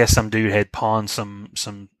I guess some dude had pawned some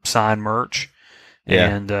signed merch. Yeah.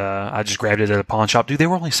 And I just grabbed it at a pawn shop. Dude, they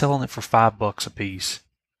were only selling it for $5 a piece.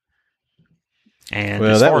 And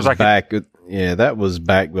that was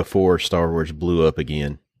back before Star Wars blew up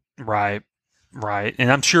again. Right.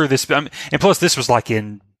 And I'm sure and plus this was like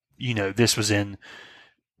this was in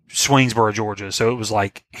Swainsboro, Georgia. So it was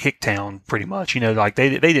like Hicktown pretty much. Like they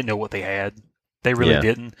didn't know what they had. They really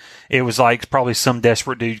didn't. It was like probably some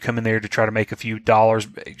desperate dude coming there to try to make a few dollars.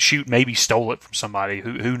 Shoot, maybe stole it from somebody.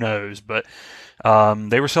 Who knows? But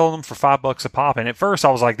they were selling them for $5 a pop. And at first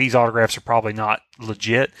I was like, these autographs are probably not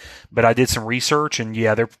legit. But I did some research, and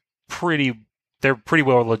they're pretty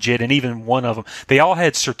well legit. And even one of them, they all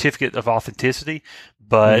had certificate of authenticity.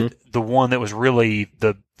 But the one that was really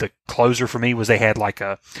the closer for me was they had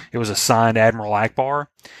it was a signed Admiral Akbar,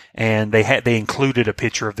 and they included a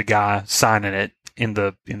picture of the guy signing it in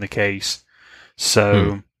the case.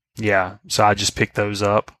 So so I just picked those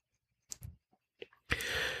up.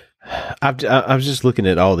 I was just looking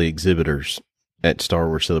at all the exhibitors at Star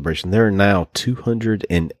Wars Celebration. There are now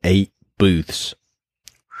 208 booths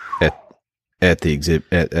at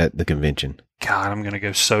the convention. God, I'm gonna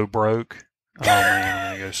go so broke. Oh man,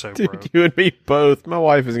 I'm gonna go so broke. Dude, you and me both. My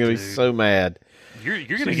wife is gonna be so mad. You're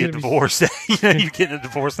gonna get divorced. You're getting a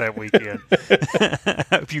divorce that weekend.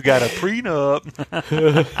 If you got a prenup.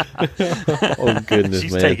 Oh goodness,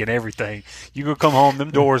 she's man. taking everything. You gonna come home,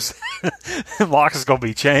 them doors, locks is gonna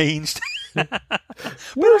be changed.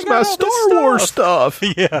 Where's my Star Wars stuff?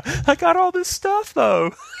 Yeah, I got all this stuff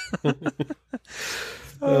though.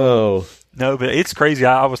 Oh. No, but it's crazy.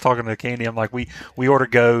 I was talking to Candy. I'm like, we ought to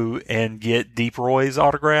go and get Deep Roy's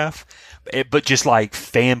autograph, but just like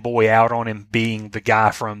fanboy out on him being the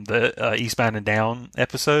guy from the Eastbound and Down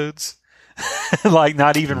episodes. Like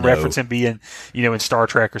not even reference him being, in Star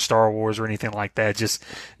Trek or Star Wars or anything like that.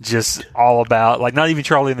 Just all about, like, not even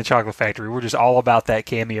Charlie and the Chocolate Factory. We're just all about that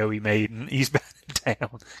cameo he made in Eastbound and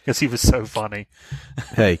Down because he was so funny.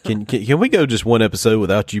 Hey, can we go just one episode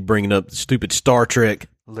without you bringing up the stupid Star Trek?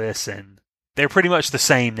 Listen, they're pretty much the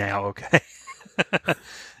same now, okay? Ask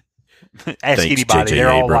Thanks, anybody. J. They're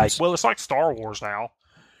all Abrams. like, well, it's like Star Wars now.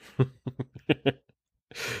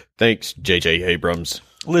 Thanks, J.J. Abrams.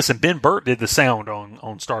 Listen, Ben Burt did the sound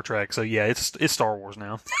on Star Trek, so yeah, it's Star Wars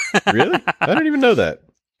now. Really? I didn't even know that.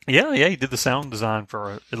 Yeah, he did the sound design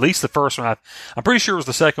for at least the first one. I'm pretty sure it was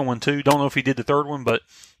the second one too. Don't know if he did the third one, but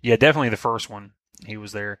yeah, definitely the first one. He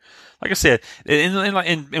was there. Like I said,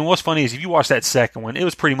 and what's funny is if you watch that second one, it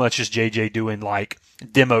was pretty much just JJ doing like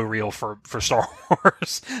demo reel for Star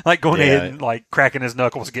Wars, like going ahead and like cracking his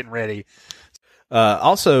knuckles, getting ready.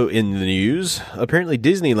 Also in the news, apparently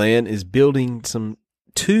Disneyland is building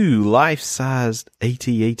 2 life-sized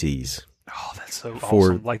AT-ATs. Oh, that's so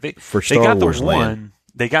awesome! Like for Star Wars Land.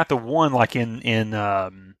 They got the one like in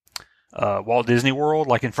Walt Disney World,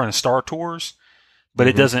 like in front of Star Tours. But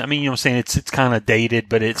it doesn't, I mean, what I'm saying, it's kind of dated,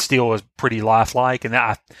 but it still is pretty lifelike. And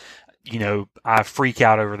I freak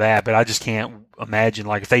out over that, but I just can't imagine,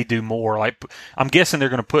 like, if they do more, like, I'm guessing they're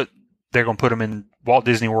going to put them in Walt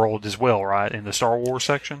Disney World as well, right? In the Star Wars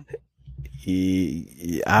section?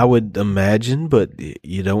 I would imagine, but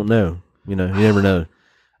you don't know. You never know.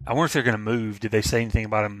 I wonder if they're going to move. Did they say anything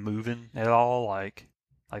about them moving at all? Like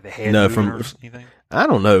the head moving or anything? I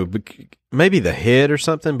don't know. Maybe the head or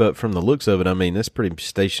something, but from the looks of it, I mean, that's pretty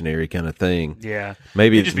stationary kind of thing. Yeah.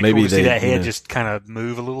 Maybe it'd just be cool to see that head just kind of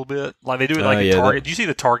move a little bit. Like they do it like in Target. Do you see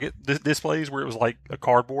the Target displays where it was like a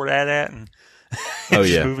cardboard ad and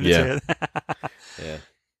moving its head? Yeah.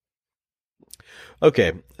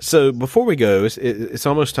 Okay, so before we go, it's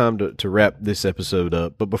almost time to wrap this episode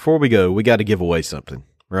up. But before we go, we got to give away something,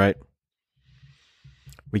 right?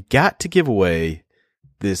 We got to give away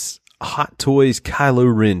this Hot Toys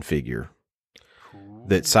Kylo Ren figure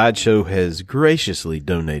that Sideshow has graciously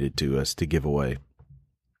donated to us to give away.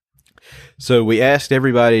 So we asked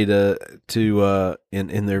everybody to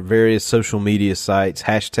in their various social media sites,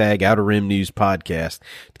 hashtag Outer Rim News Podcast,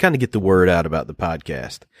 to kind of get the word out about the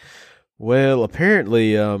podcast. Well,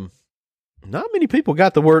 apparently, not many people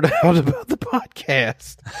got the word out about the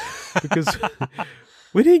podcast because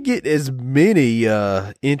we didn't get as many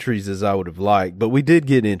entries as I would have liked, but we did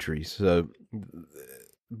get entries. So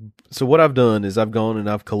what I've done is I've gone and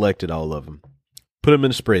I've collected all of them, put them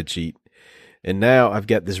in a spreadsheet. And now I've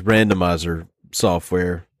got this randomizer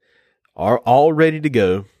software all ready to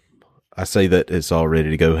go. I say that it's all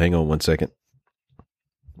ready to go. Hang on one second.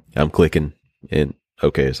 I'm clicking and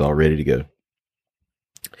okay, it's all ready to go.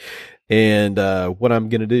 And what I'm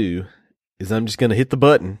going to do is I'm just going to hit the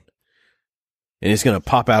button and it's going to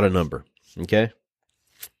pop out a number. Okay.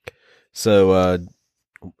 So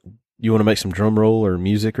you want to make some drum roll or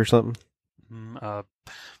music or something? I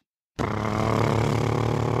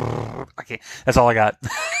can't. That's all I got.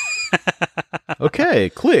 Okay,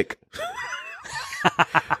 click.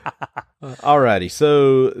 Alrighty,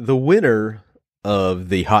 so the winner of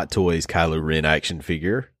the Hot Toys Kylo Ren action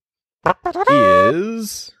figure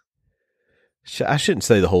is... I shouldn't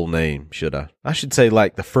say the whole name, should I? I should say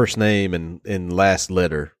like the first name and last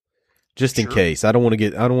letter, just in case. I don't want to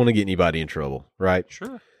get anybody in trouble, right?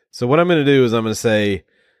 Sure. So what I'm going to do is I'm going to say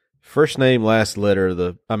first name, last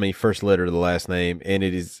letter, first letter of the last name, and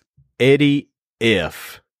it is Eddie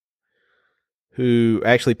F., who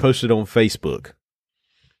actually posted on Facebook,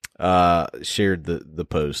 shared the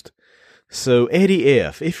post. So Eddie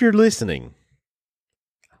F., if you're listening,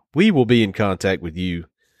 we will be in contact with you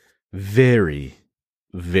very,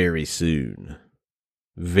 very soon.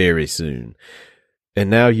 Very soon. And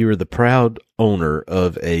now you are the proud owner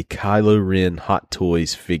of a Kylo Ren Hot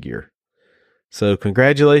Toys figure. So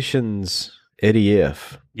congratulations, Eddie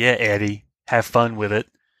F. Yeah, Eddie. Have fun with it.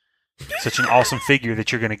 Such an awesome figure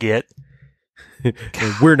that you're going to get.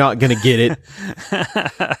 We're not going to get it.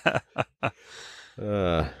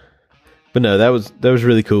 But no, that was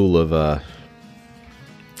really cool of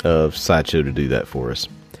Sideshow to do that for us.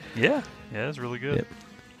 Yeah, it's really good. Yep.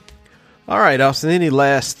 All right, Austin, any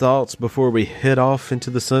last thoughts before we head off into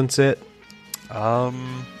the sunset? I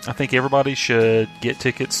think everybody should get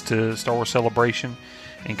tickets to Star Wars Celebration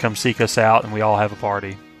and come seek us out, and we all have a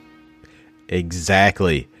party.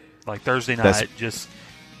 Exactly. Like Thursday night, just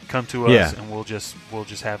come to us, and we'll just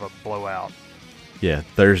have a blowout. Yeah,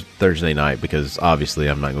 Thursday night, because obviously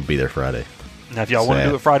I'm not going to be there Friday. Now, if y'all want to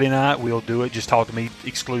do it Friday night, we'll do it. Just talk to me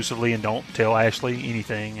exclusively, and don't tell Ashley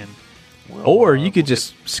anything. And or you could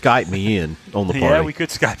just Skype me in on the party. Yeah, we could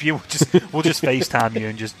Skype you. We'll just FaceTime you,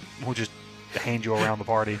 and we'll just hand you around the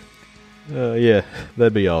party. Yeah,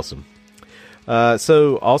 that'd be awesome.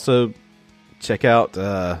 So also check out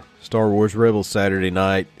Star Wars Rebels Saturday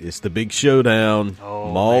night. It's the big showdown.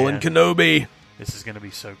 Maul and Kenobi. This is going to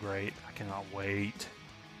be so great. I cannot wait.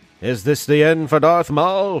 Is this the end for Darth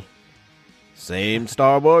Maul? Same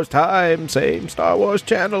Star Wars time, same Star Wars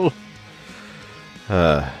channel.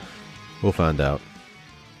 We'll find out.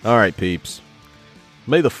 All right, peeps.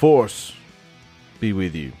 May the Force be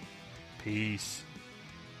with you. Peace.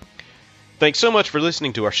 Thanks so much for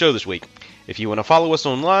listening to our show this week. If you want to follow us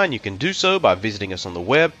online, you can do so by visiting us on the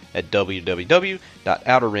web at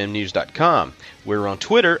www.outerrimnews.com. We're on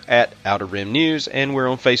Twitter at Outer Rim News, and we're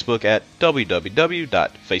on Facebook at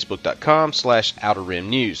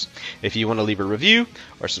www.facebook.com/outerrimnews. If you want to leave a review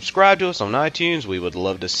or subscribe to us on iTunes, we would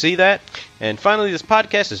love to see that. And finally, this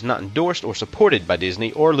podcast is not endorsed or supported by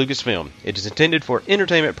Disney or Lucasfilm. It is intended for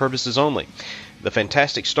entertainment purposes only. The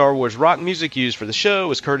fantastic Star Wars rock music used for the show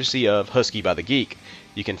is courtesy of Husky by the Geek.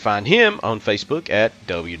 You can find him on Facebook at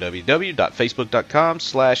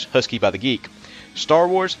www.facebook.com/HuskyByTheGeek. Star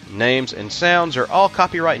Wars, names, and sounds are all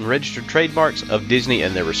copyright and registered trademarks of Disney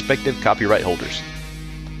and their respective copyright holders.